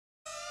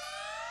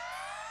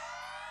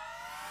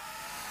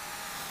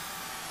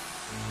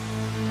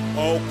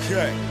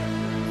Okay,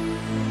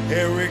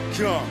 here it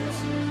comes.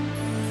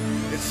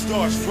 It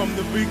starts from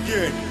the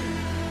beginning,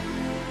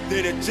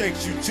 then it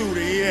takes you to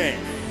the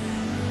end.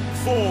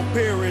 Full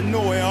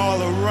paranoia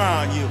all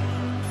around you,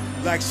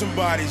 like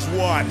somebody's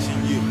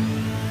watching you.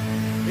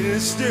 And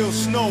it's still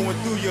snowing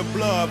through your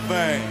blood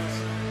veins.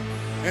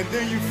 And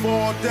then you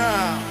fall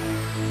down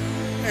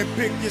and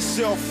pick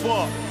yourself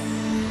up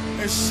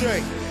and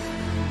say,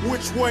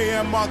 which way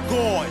am I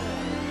going?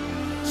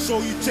 So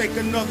you take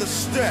another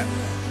step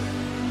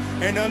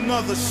and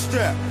another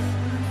step,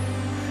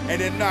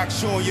 and it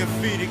knocks you on your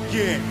feet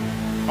again.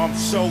 I'm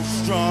so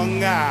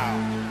strung out.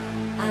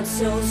 I'm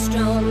so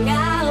strung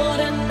out,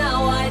 and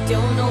now I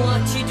don't know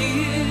what to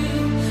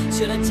do.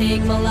 Should I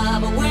take my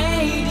love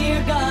away?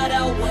 Dear God,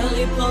 how will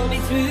you pull me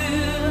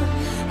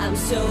through? I'm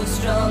so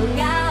strung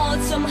out,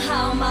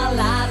 somehow my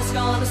life's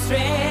gone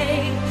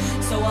astray.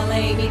 So I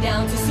lay me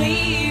down to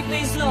sleep.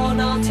 Please, Lord,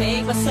 don't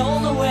take my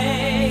soul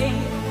away.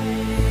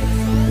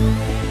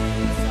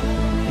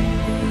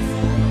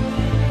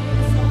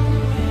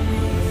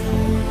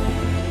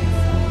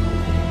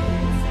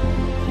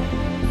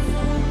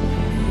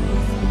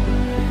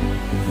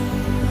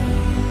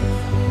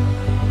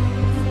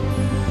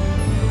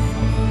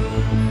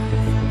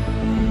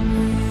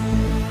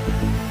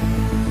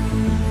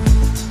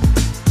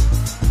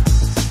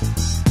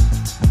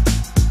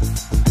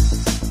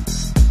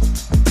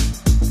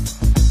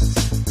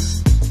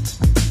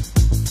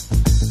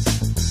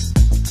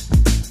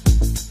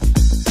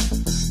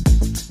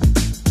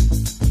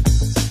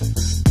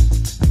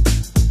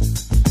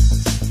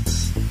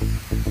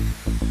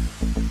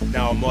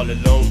 Now I'm all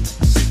alone,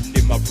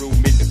 sitting in my room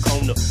in the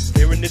corner,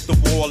 staring at the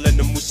wall and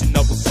I'm wishing I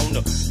was on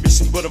a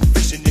mission, but I'm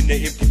fishing in the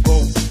empty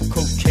bowl.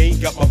 Cocaine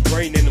got my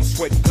brain and I'm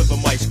sweating cause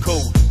I'm ice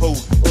cold. Hold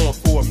on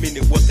for a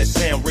minute, what that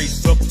sound?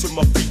 Raised up to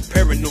my feet,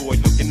 paranoid,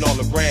 looking all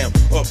around.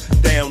 Up,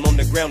 down, on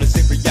the ground, is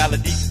it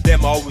reality?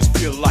 Damn, I always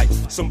feel like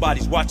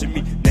somebody's watching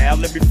me. Now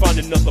let me find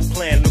another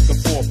plan,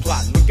 looking for a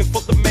plot, looking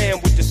for the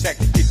man with the sack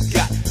that get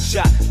got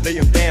shot. Lay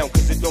him down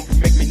cause it don't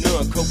make me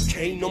numb.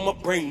 Cocaine on my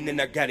brain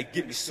and I gotta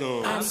get me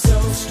some. I'm so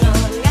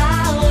strung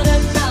out,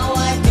 and now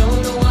I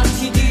don't know what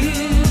to do.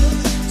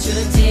 Should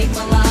I take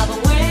my love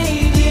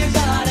away? Dear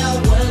God, how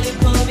will you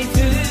pull me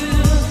through?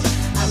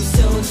 I'm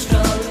so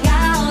strung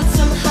out,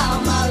 somehow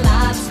my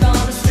life's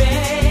gone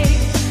astray.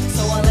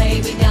 So I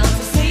lay me down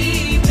to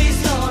sleep. Please,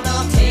 Lord,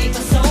 don't take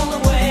my soul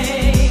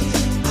away.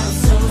 I'm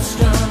so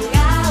strung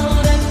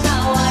out, and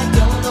now I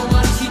don't know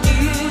what to do.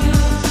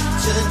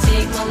 Should I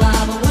take my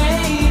love away?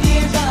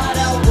 Dear God,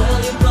 how will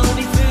you pull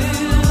me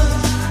through?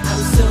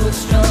 I'm so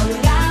strung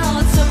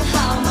out,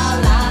 somehow my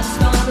life's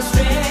gone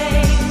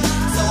astray.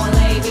 So I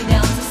lay me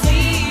down to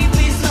sleep.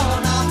 Please,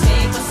 Lord, don't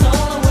take my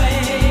soul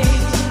away.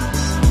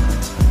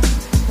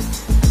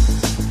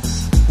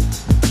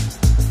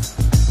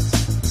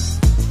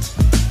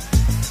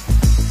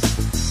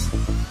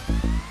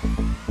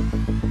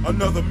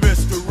 Another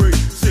mystery,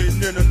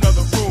 sitting in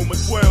another room at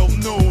 12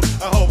 noon.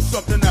 I hope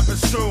something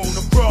happens soon.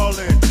 I'm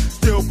crawling,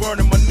 still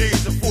burning my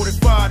knees at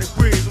 45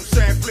 degrees. I'm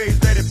saying please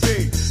let it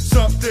be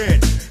something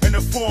in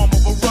the form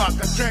of a rock.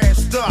 I can't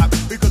stop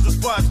because the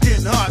spot's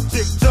getting hot.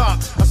 Tick tock,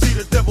 I see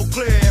the devil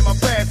clear in my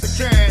past. I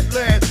can't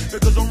last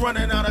because I'm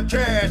running out of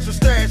cash. The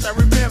stash I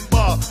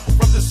remember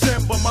from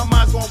December. My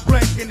mind's gone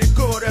blank and it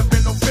could have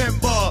been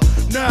November.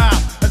 Now,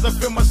 as I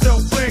feel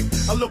myself blink,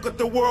 I look at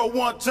the world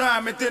one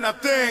time and then I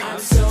think I'm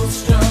so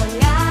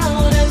strung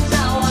out, and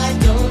now I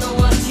don't know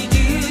what to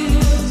do.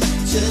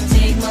 Should I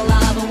take my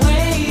love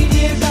away?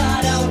 Dear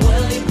God, how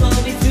will you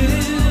pull me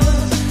through?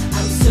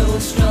 I'm so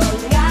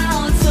strung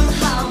out,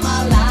 somehow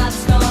my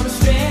life's gone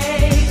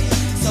astray.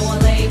 So I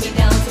lay me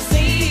down to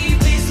sleep.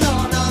 Please,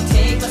 Lord, don't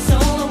take my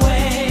soul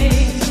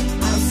away.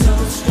 I'm so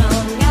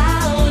strung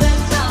out,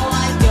 and now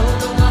I don't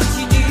know what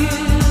to do.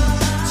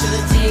 Should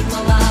I take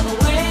my love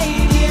away?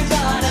 Dear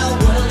God, how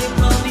will you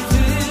pull me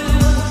through?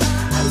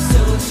 I'm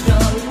so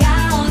strung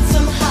out,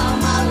 somehow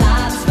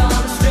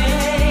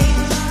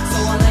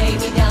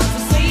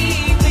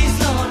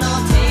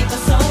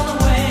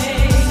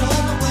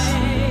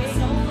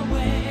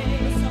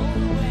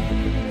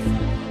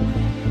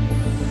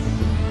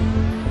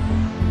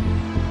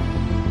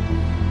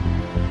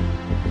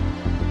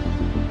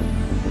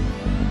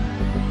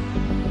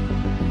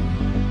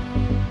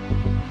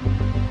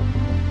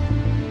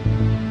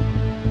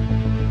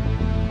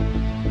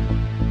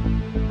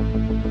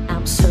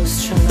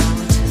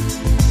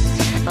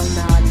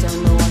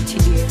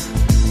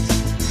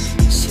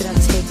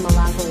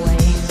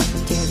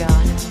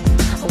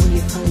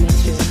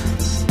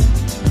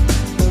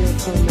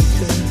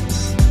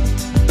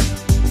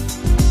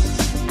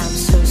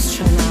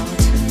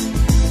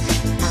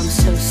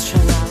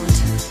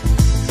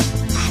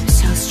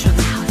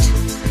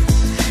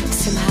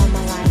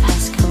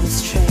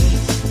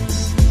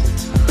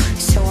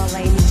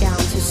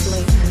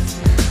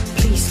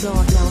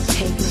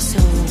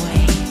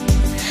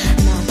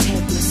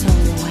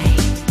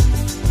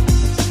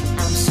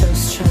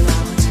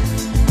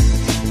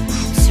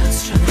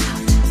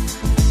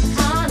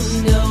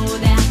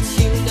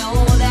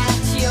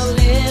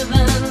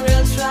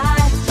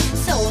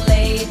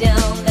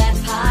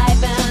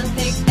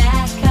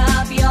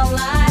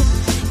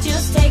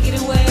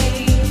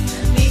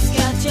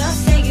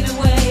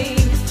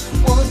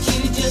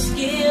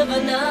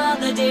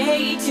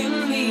day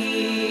to me.